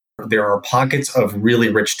There are pockets of really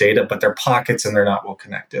rich data, but they're pockets and they're not well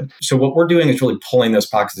connected. So what we're doing is really pulling those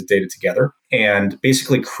pockets of data together and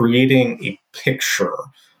basically creating a picture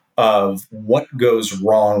of what goes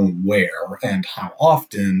wrong where and how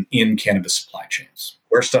often in cannabis supply chains,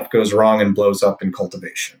 where stuff goes wrong and blows up in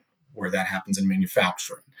cultivation, where that happens in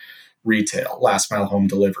manufacturing, retail, last mile home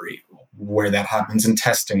delivery, where that happens in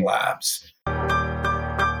testing labs.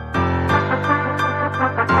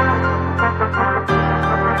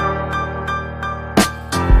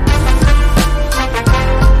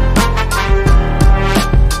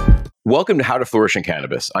 Welcome to How to Flourish in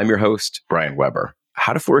Cannabis. I'm your host, Brian Weber.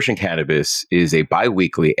 How to Flourish in Cannabis is a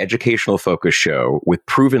bi-weekly educational focused show with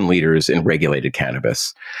proven leaders in regulated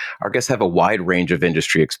cannabis. Our guests have a wide range of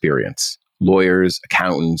industry experience: lawyers,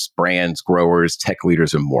 accountants, brands, growers, tech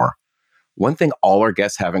leaders, and more. One thing all our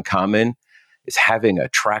guests have in common is having a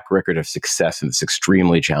track record of success in this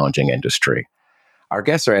extremely challenging industry. Our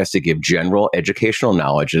guests are asked to give general educational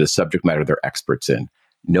knowledge in a subject matter they're experts in.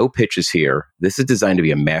 No pitches here. This is designed to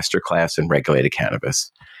be a masterclass in regulated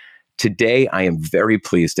cannabis. Today, I am very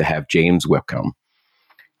pleased to have James Whitcomb.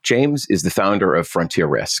 James is the founder of Frontier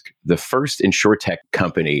Risk, the first insurtech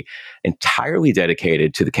company entirely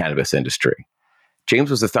dedicated to the cannabis industry.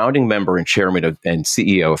 James was the founding member and chairman and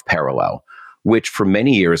CEO of Parallel, which for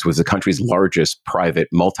many years was the country's largest private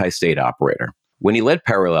multi-state operator. When he led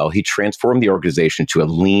Parallel, he transformed the organization to a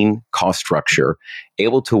lean cost structure,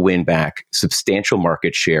 able to win back substantial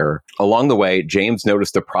market share. Along the way, James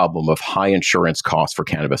noticed the problem of high insurance costs for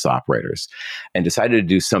cannabis operators and decided to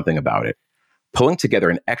do something about it, pulling together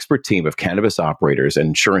an expert team of cannabis operators and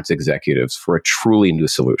insurance executives for a truly new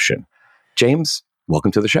solution. James,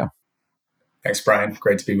 welcome to the show. Thanks, Brian.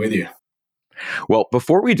 Great to be with you. Well,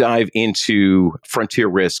 before we dive into Frontier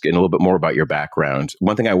Risk and a little bit more about your background,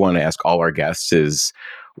 one thing I want to ask all our guests is,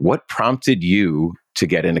 what prompted you to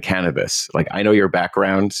get into cannabis? Like, I know your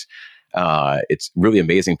background, it's really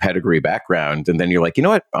amazing pedigree background, and then you're like, you know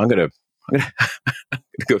what, I'm gonna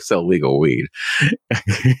go sell legal weed.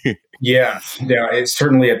 Yeah, it's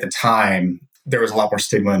certainly at the time there was a lot more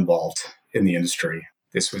stigma involved in the industry.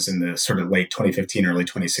 This was in the sort of late 2015, early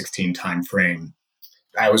 2016 timeframe.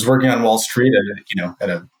 I was working on Wall Street at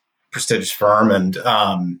a prestigious firm, and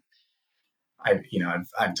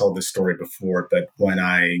I've told this story before, but when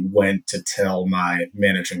I went to tell my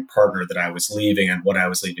managing partner that I was leaving and what I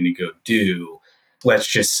was leaving to go do, let's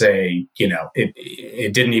just say,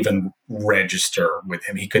 it didn't even register with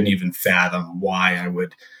him. He couldn't even fathom why I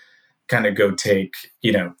would kind of go take,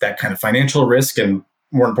 that kind of financial risk, and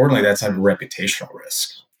more importantly, that type of reputational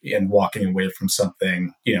risk, and walking away from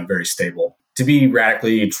something, very stable. To be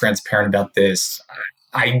radically transparent about this,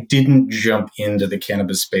 I didn't jump into the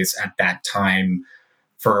cannabis space at that time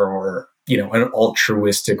for, an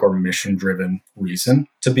altruistic or mission-driven reason,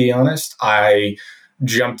 to be honest. I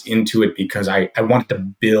jumped into it because I wanted to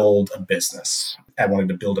build a business. I wanted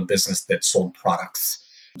to build a business that sold products.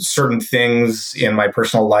 Certain things in my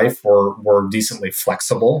personal life were decently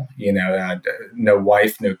flexible. No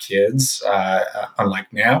wife, no kids. Unlike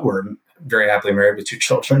now, we're very happily married with 2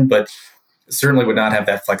 children, but certainly would not have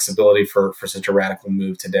that flexibility for such a radical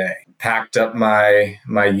move today. Packed up my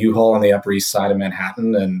U-Haul on the Upper East Side of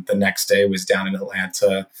Manhattan, and the next day was down in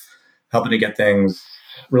Atlanta, helping to get things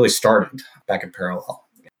really started back at Parallel.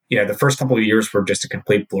 The first couple of years were just a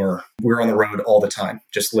complete blur. We were on the road all the time,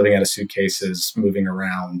 just living out of suitcases, moving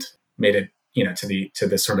around, made it, to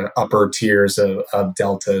the sort of upper tiers of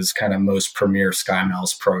Delta's kind of most premier Sky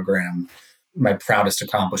Miles program. My proudest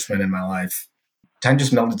accomplishment in my life. Time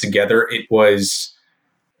just melded together. It was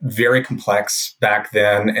very complex back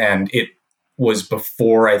then, and it was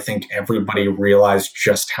before I think everybody realized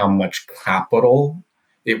just how much capital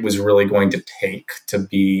it was really going to take to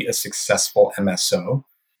be a successful MSO.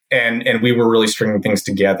 And we were really stringing things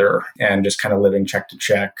together and just kind of living check to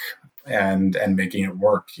check and making it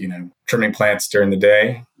work, trimming plants during the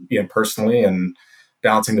day, personally, and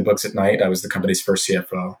balancing the books at night. I was the company's first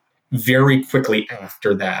CFO. Very quickly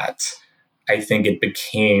after that, I think it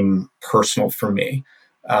became personal for me,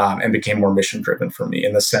 and became more mission-driven for me,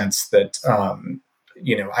 in the sense that,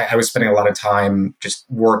 I was spending a lot of time just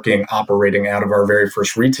working, operating out of our very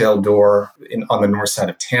first retail door on the north side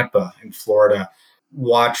of Tampa in Florida,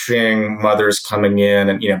 watching mothers coming in.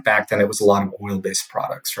 And, back then it was a lot of oil-based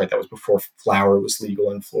products, right? That was before flower was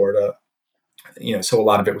legal in Florida. So a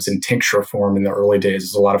lot of it was in tincture form in the early days,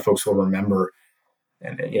 as a lot of folks will remember.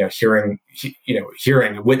 And,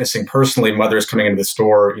 witnessing personally mothers coming into the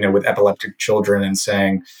store, with epileptic children and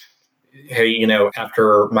saying, hey,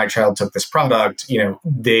 after my child took this product,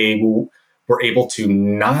 they were able to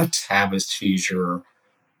not have a seizure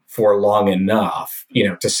for long enough,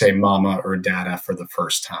 to say mama or dada for the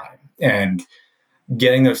first time. And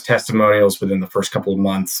getting those testimonials within the first couple of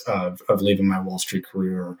months of leaving my Wall Street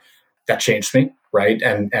career, that changed me, right?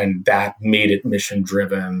 And that made it mission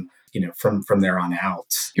driven, from there on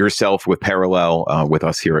out. Yourself with Parallel, with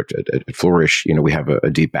us here at Flourish, we have a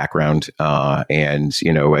deep background, and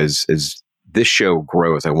as this show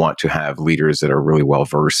grows, I want to have leaders that are really well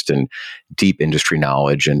versed in deep industry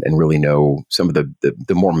knowledge and really know some of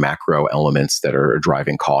the more macro elements that are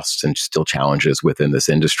driving costs and still challenges within this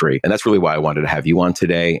industry. And that's really why I wanted to have you on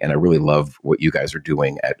today. And I really love what you guys are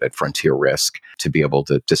doing at Frontier Risk to be able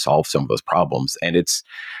to solve some of those problems. And it's,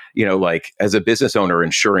 like as a business owner,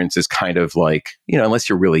 insurance is kind of like, unless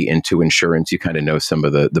you're really into insurance, you kind of know some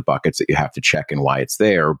of the buckets that you have to check and why it's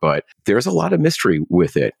there. But there's a lot of mystery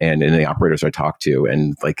with it. And in the operators I talk to,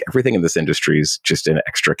 and like everything in this industry is just an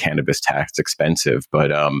extra cannabis tax expensive.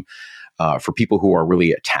 But for people who are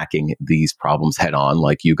really attacking these problems head on,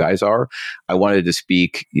 like you guys are, I wanted to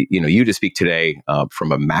speak, you to speak today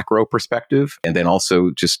from a macro perspective, and then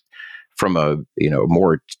also just from a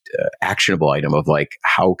more actionable item of like,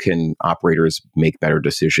 how can operators make better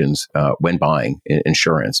decisions when buying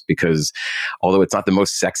insurance? Because although it's not the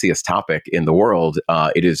most sexiest topic in the world,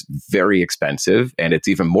 it is very expensive, and it's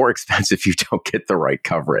even more expensive if you don't get the right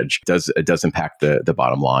coverage. It does impact the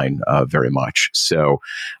bottom line very much. So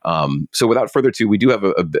without further ado, we do have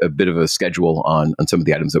a bit of a schedule on some of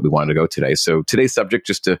the items that we wanted to go today. So today's subject,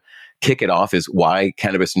 just to kick it off, is why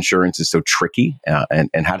cannabis insurance is so tricky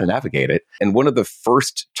and how to navigate it. And one of the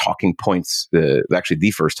first talking points, actually the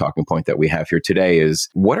first talking point that we have here today, is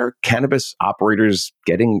what are cannabis operators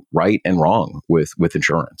getting right and wrong with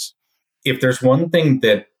insurance? If there's one thing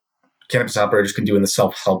that cannabis operators can do in the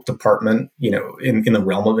self-help department, in the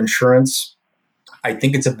realm of insurance, I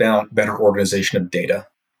think it's about better organization of data.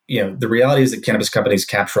 The reality is that cannabis companies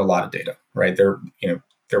capture a lot of data, right?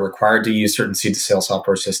 They're required to use certain seed-to-sale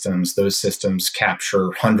software systems. Those systems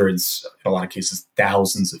capture hundreds, in a lot of cases,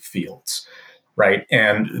 thousands of fields, right?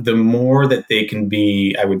 And the more that they can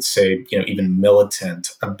be, I would say, even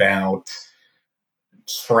militant about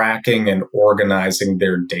tracking and organizing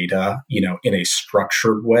their data, in a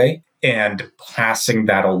structured way and passing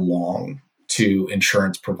that along to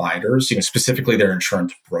insurance providers, specifically their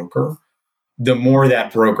insurance broker, the more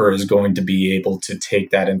that broker is going to be able to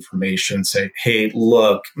take that information and say, hey,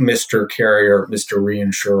 look, Mr. Carrier, Mr.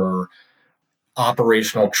 Reinsurer,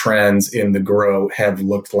 operational trends in the grow have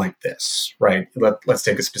looked like this, right? Let's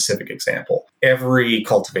take a specific example. Every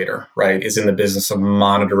cultivator, right, is in the business of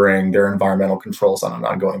monitoring their environmental controls on an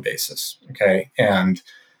ongoing basis, okay? And,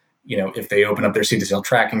 if they open up their seed-to-sale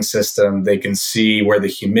tracking system, they can see where the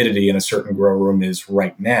humidity in a certain grow room is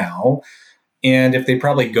right now. And if they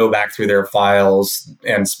probably go back through their files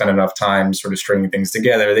and spend enough time sort of stringing things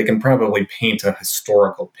together, they can probably paint a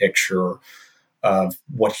historical picture of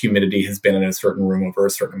what humidity has been in a certain room over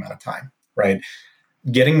a certain amount of time, right?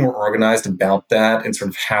 Getting more organized about that and sort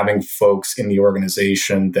of having folks in the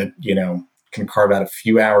organization that, can carve out a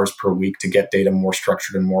few hours per week to get data more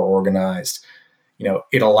structured and more organized.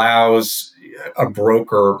 It allows a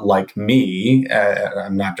broker like me,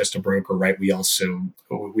 I'm not just a broker, right? We also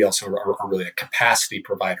are really a capacity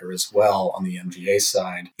provider as well on the MGA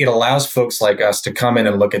side. It allows folks like us to come in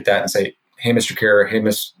and look at that and say, hey, Mr. Carrier, hey,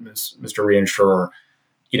 Mr. Reinsurer,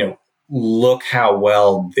 look how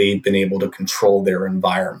well they've been able to control their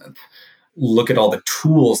environment. Look at all the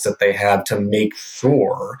tools that they have to make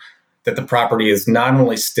sure that the property is not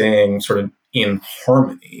only staying sort of in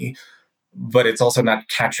harmony, but it's also not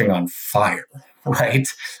catching on fire, right?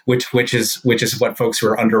 Which is what folks who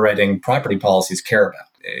are underwriting property policies care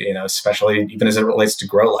about, especially even as it relates to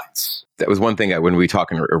grow lights. That was one thing when we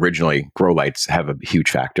talking originally, grow lights have a huge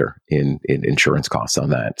factor in insurance costs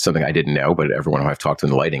on that. Something I didn't know, but everyone who I've talked to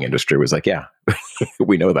in the lighting industry was like, yeah,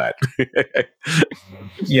 we know that.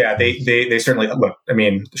 Yeah, they certainly, look,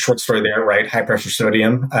 short story there, right? High pressure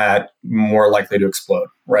sodium, more likely to explode,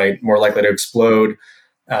 right? More likely to explode.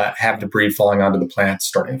 Have debris falling onto the plant,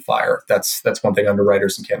 starting a fire. That's one thing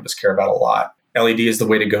underwriters in cannabis care about a lot. LED is the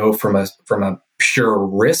way to go from a pure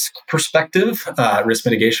risk perspective, risk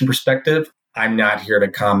mitigation perspective. I'm not here to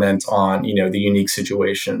comment on the unique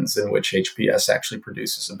situations in which HPS actually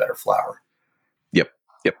produces a better flower. Yep.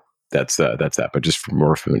 That's that. But just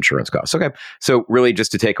more from insurance costs. Okay. So really,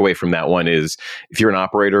 just to take away from that one is, if you're an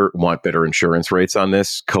operator, want better insurance rates on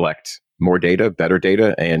this, collect more data, better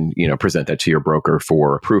data, and present that to your broker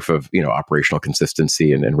for proof of operational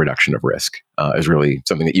consistency and reduction of risk is really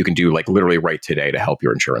something that you can do like literally right today to help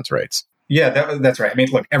your insurance rates. Yeah, that's right.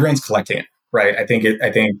 Look, everyone's collecting it, right? I think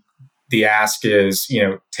the ask is,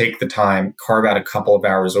 take the time, carve out a couple of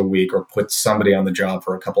hours a week or put somebody on the job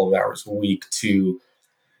for a couple of hours a week to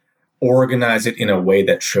organize it in a way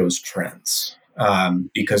that shows trends.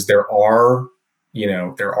 Because there are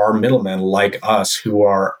middlemen like us who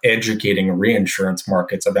are educating reinsurance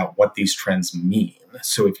markets about what these trends mean.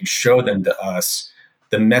 So if you show them to us,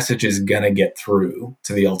 the message is going to get through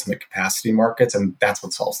to the ultimate capacity markets, and that's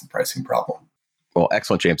what solves the pricing problem. Well,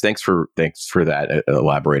 excellent, James. Thanks for that,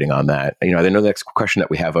 elaborating on that. I know the next question that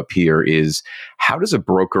we have up here is, how does a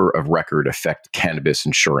broker of record affect cannabis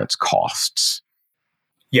insurance costs?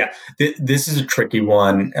 Yeah, this is a tricky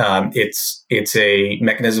one. It's a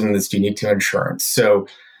mechanism that's unique to insurance. So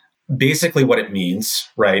basically, what it means,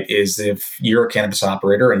 right, is if you're a cannabis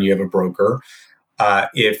operator and you have a broker,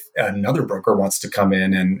 if another broker wants to come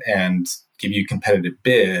in and give you a competitive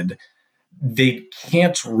bid, they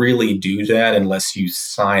can't really do that unless you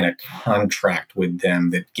sign a contract with them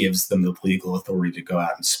that gives them the legal authority to go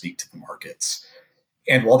out and speak to the markets.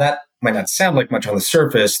 And while that might not sound like much on the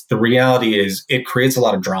surface, the reality is it creates a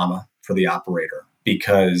lot of drama for the operator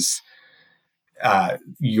because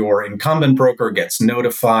your incumbent broker gets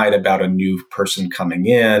notified about a new person coming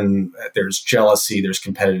in. There's jealousy, there's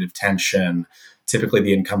competitive tension. Typically,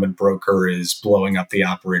 the incumbent broker is blowing up the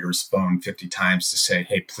operator's phone 50 times to say,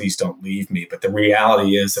 hey, please don't leave me. But the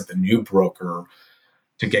reality is that the new broker,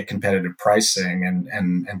 to get competitive pricing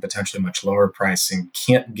and potentially much lower pricing,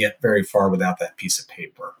 can't get very far without that piece of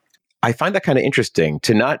paper. I find that kind of interesting,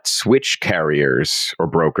 to not switch carriers or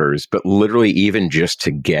brokers, but literally even just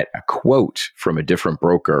to get a quote from a different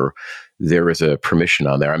broker, there is a permission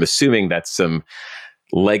on there. I'm assuming that's some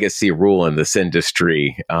legacy rule in this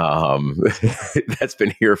industry that's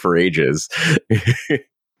been here for ages.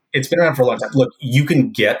 It's been around for a long time. Look, you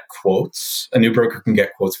can get quotes. A new broker can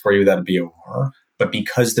get quotes for you without a BOR. But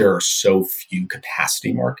because there are so few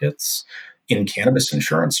capacity markets in cannabis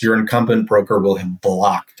insurance, your incumbent broker will have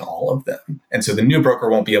blocked all of them. And so the new broker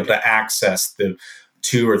won't be able to access the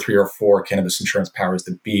 2 or 3 or 4 cannabis insurance powers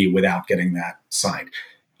that be without getting that signed.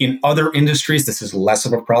 In other industries, this is less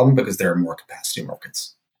of a problem because there are more capacity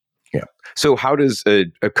markets. Yeah. So how does a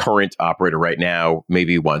current operator right now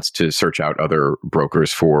maybe wants to search out other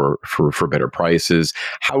brokers for better prices?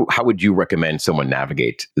 How would you recommend someone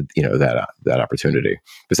navigate that opportunity,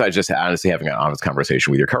 besides just honestly having an honest conversation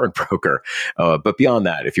with your current broker? But beyond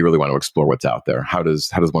that, if you really want to explore what's out there, how does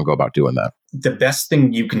one go about doing that? The best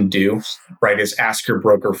thing you can do, right, is ask your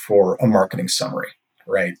broker for a marketing summary,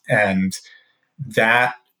 right? And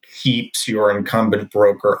that keeps your incumbent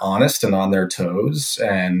broker honest and on their toes,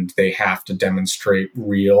 and they have to demonstrate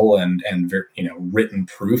real and written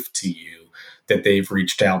proof to you that they've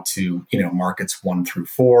reached out to markets 1 through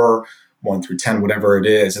 4, 1 through 10, whatever it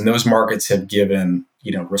is, and those markets have given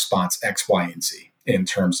response X, Y, and Z in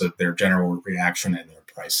terms of their general reaction and their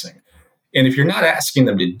pricing. And if you're not asking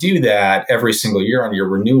them to do that every single year on your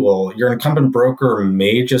renewal, your incumbent broker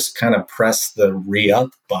may just kind of press the re-up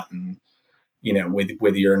button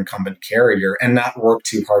with your incumbent carrier and not work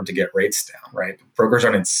too hard to get rates down, right? Brokers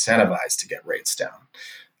aren't incentivized to get rates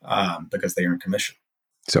down because they earn commission.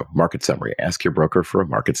 So market summary, ask your broker for a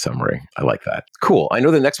market summary. I like that. Cool. I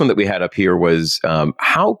know the next one that we had up here was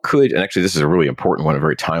how could, and actually this is a really important one, a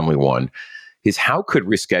very timely one, is how could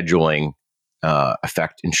rescheduling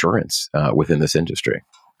affect insurance within this industry?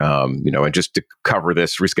 And just to cover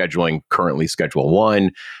this, rescheduling currently Schedule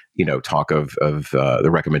 1, talk of the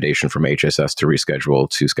recommendation from HSS to reschedule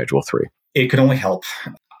to Schedule 3. It could only help.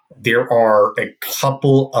 There are a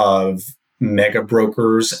couple of mega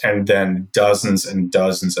brokers and then dozens and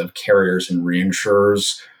dozens of carriers and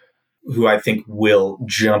reinsurers who I think will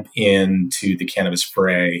jump into the cannabis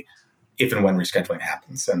fray if and when rescheduling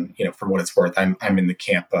happens. And, for what it's worth, I'm in the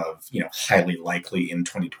camp of, highly likely in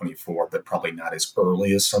 2024, but probably not as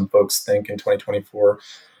early as some folks think in 2024.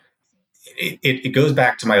 It goes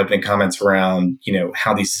back to my opening comments around,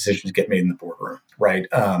 how these decisions get made in the boardroom, right?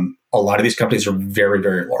 A lot of these companies are very,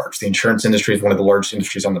 very large. The insurance industry is one of the largest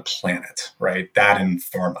industries on the planet, right? That and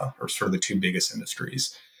pharma are sort of the 2 biggest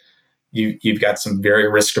industries. You've got some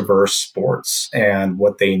very risk-averse sports, and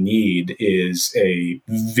what they need is a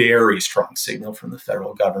very strong signal from the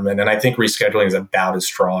federal government. And I think rescheduling is about as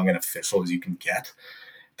strong and official as you can get.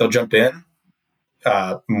 They'll jump in.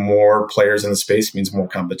 More players in the space means more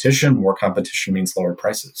competition. More competition means lower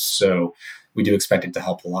prices. So we do expect it to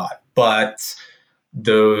help a lot. But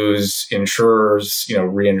those insurers,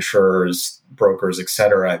 reinsurers, brokers, et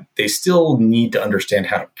cetera, they still need to understand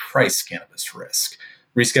how to price cannabis risk.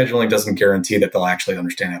 Rescheduling doesn't guarantee that they'll actually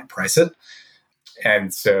understand how to price it.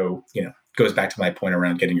 And so, it goes back to my point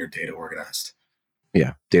around getting your data organized.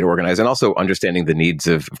 Yeah, data organized, and also understanding the needs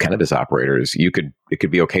of cannabis operators. It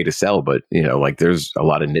could be okay to sell, but like there's a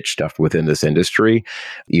lot of niche stuff within this industry.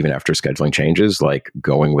 Even after scheduling changes, like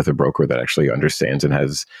going with a broker that actually understands and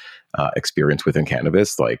has experience within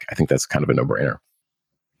cannabis, like I think that's kind of a no-brainer.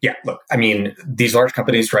 Yeah, look, I mean, these large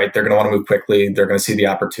companies, right? They're going to want to move quickly. They're going to see the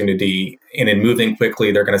opportunity, and in moving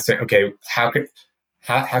quickly, they're going to say, okay, how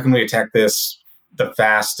can we attack this the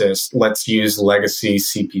fastest? Let's use legacy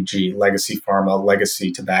CPG, legacy pharma,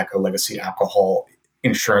 legacy tobacco, legacy alcohol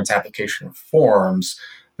insurance application forms,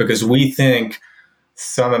 because we think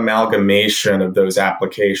some amalgamation of those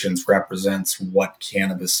applications represents what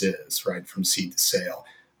cannabis is, right, from seed to sale.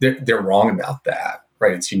 They're wrong about that,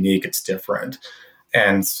 right? It's unique, it's different.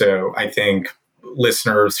 And so I think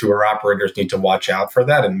listeners who are operators need to watch out for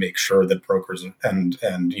that and make sure that brokers and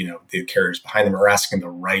the carriers behind them are asking the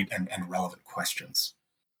right and relevant questions.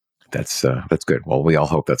 That's good. Well, we all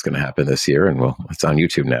hope that's going to happen this year, and well, it's on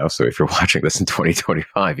YouTube now. So if you're watching this in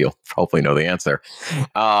 2025, you'll probably know the answer.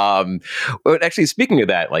 But actually, speaking of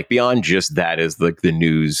that, like beyond just that, is like the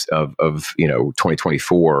news of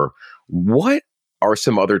 2024. What are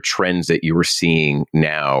some other trends that you were seeing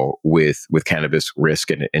now with cannabis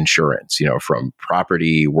risk and insurance? From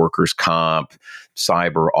property, workers' comp,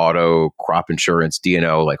 cyber, auto, crop insurance,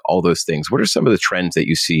 D&O, like all those things. What are some of the trends that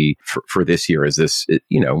you see for this year? Is this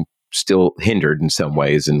still hindered in some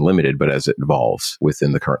ways and limited, but as it evolves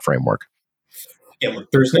within the current framework? Yeah,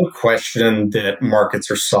 look, there's no question that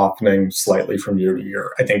markets are softening slightly from year to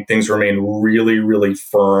year. I think things remain really, really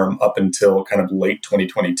firm up until kind of late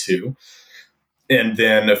 2022. And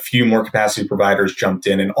then a few more capacity providers jumped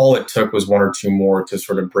in, and all it took was one or two more to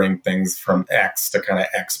sort of bring things from X to kind of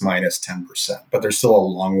X minus 10%. But there's still a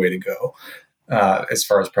long way to go as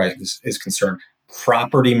far as price is concerned.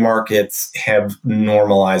 Property markets have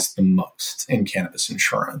normalized the most in cannabis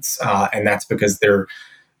insurance, and that's because they're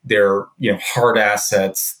hard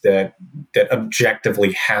assets that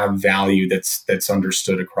objectively have value that's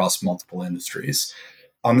understood across multiple industries.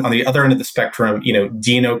 On the other end of the spectrum,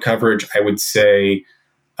 D&O coverage, I would say,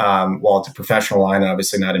 while it's a professional line,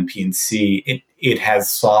 obviously not in P&C, it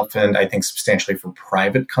has softened, I think, substantially for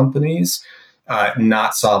private companies,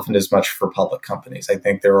 not softened as much for public companies. I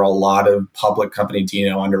think there are a lot of public company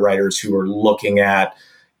D&O underwriters who are looking at,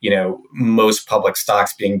 most public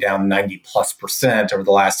stocks being down 90+% over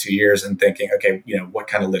the last 2 years and thinking, okay, what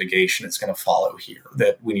kind of litigation is going to follow here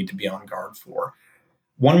that we need to be on guard for.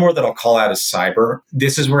 One more that I'll call out is cyber.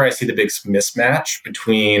 This is where I see the big mismatch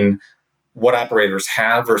between what operators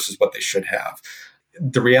have versus what they should have.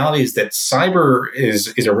 The reality is that cyber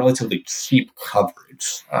is a relatively cheap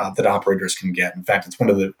coverage that operators can get. In fact, it's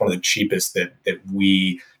one of the cheapest that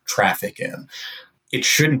we traffic in. It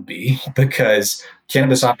shouldn't be, because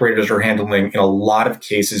cannabis operators are handling, in a lot of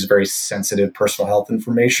cases, very sensitive personal health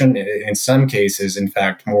information. In some cases, in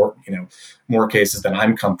fact, more cases than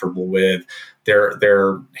I'm comfortable with,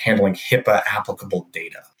 they're handling HIPAA applicable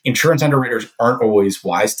data. Insurance underwriters aren't always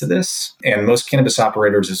wise to this, and most cannabis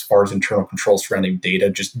operators, as far as internal controls surrounding data,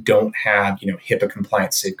 just don't have HIPAA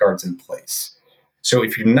compliant safeguards in place. So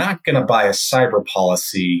if you're not going to buy a cyber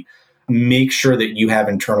policy, make sure that you have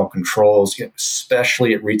internal controls,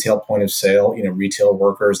 especially at retail point of sale, retail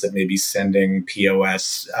workers that may be sending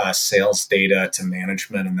POS sales data to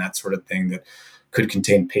management and that sort of thing that could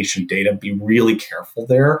contain patient data. Be really careful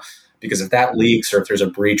there, because if that leaks, or if there's a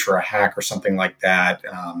breach or a hack or something like that,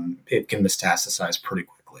 it can metastasize pretty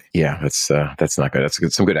quickly. Yeah, that's not good. That's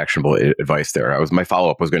good, some good actionable advice there. My follow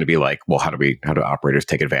up was going to be like, well, how do operators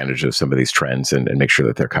take advantage of some of these trends and make sure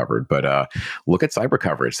that they're covered? But look at cyber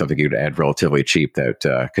coverage, something you'd add relatively cheap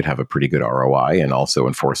that could have a pretty good ROI, and also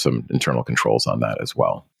enforce some internal controls on that as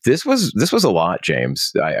well. This was a lot,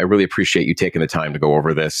 James. I really appreciate you taking the time to go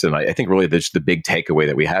over this, and I think really the big takeaway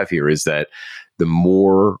that we have here is that the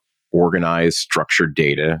more organized, structured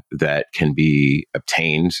data that can be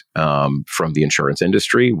obtained from the insurance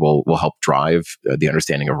industry will help drive the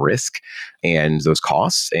understanding of risk and those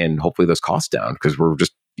costs, and hopefully those costs down, because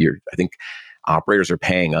I think operators are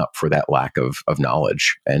paying up for that lack of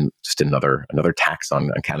knowledge, and just another tax on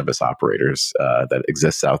cannabis operators that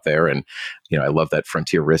exists out there. And I love that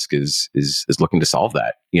Frontier Risk is looking to solve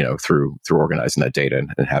that through organizing that data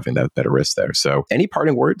and having that better risk there. So any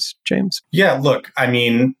parting words, James? Yeah, look, I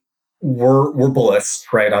mean, we're bullish,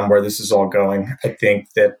 right, on where this is all going. I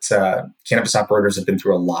think that cannabis operators have been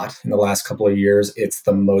through a lot in the last couple of years. It's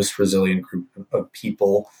the most resilient group of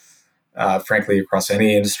people, frankly, across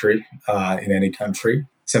any industry in any country.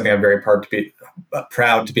 Something I'm very proud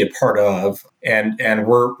to be a part of, and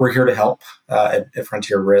we're here to help at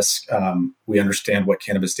Frontier Risk. We understand what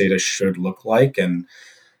cannabis data should look like, and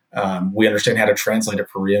We understand how to translate it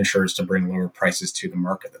for reinsurers to bring lower prices to the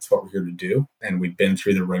market. That's what we're here to do. And we've been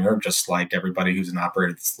through the ringer, just like everybody who's an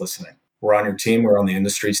operator that's listening. We're on your team. We're on the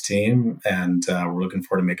industry's team. And we're looking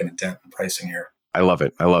forward to making a dent in pricing here. I love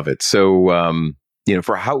it. I love it. So,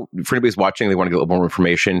 for anybody who's watching, they want to get a little more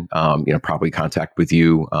information, probably contact with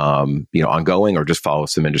you, ongoing, or just follow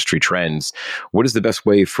some industry trends. What is the best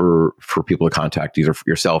way for people to contact either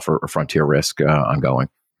yourself or Frontier Risk ongoing?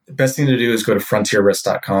 The best thing to do is go to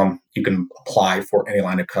frontierrisk.com. You can apply for any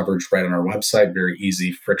line of coverage right on our website. Very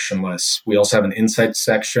easy, frictionless. We also have an insights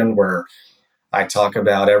section where I talk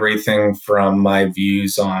about everything from my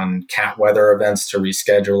views on cat weather events to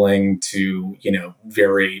rescheduling to,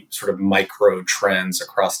 very sort of micro trends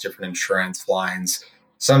across different insurance lines.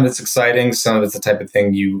 Some of it's exciting. Some of it's the type of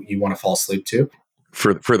thing you want to fall asleep to.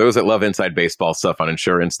 For those that love inside baseball stuff on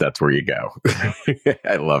insurance, that's where you go.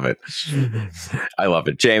 I love it. I love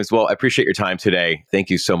it. James, well, I appreciate your time today. Thank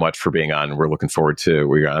you so much for being on. We're looking forward to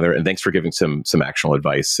where you're on there. And thanks for giving some actionable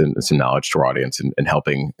advice and some knowledge to our audience and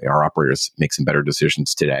helping our operators make some better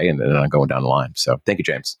decisions today and then going down the line. So thank you,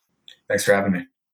 James. Thanks for having me.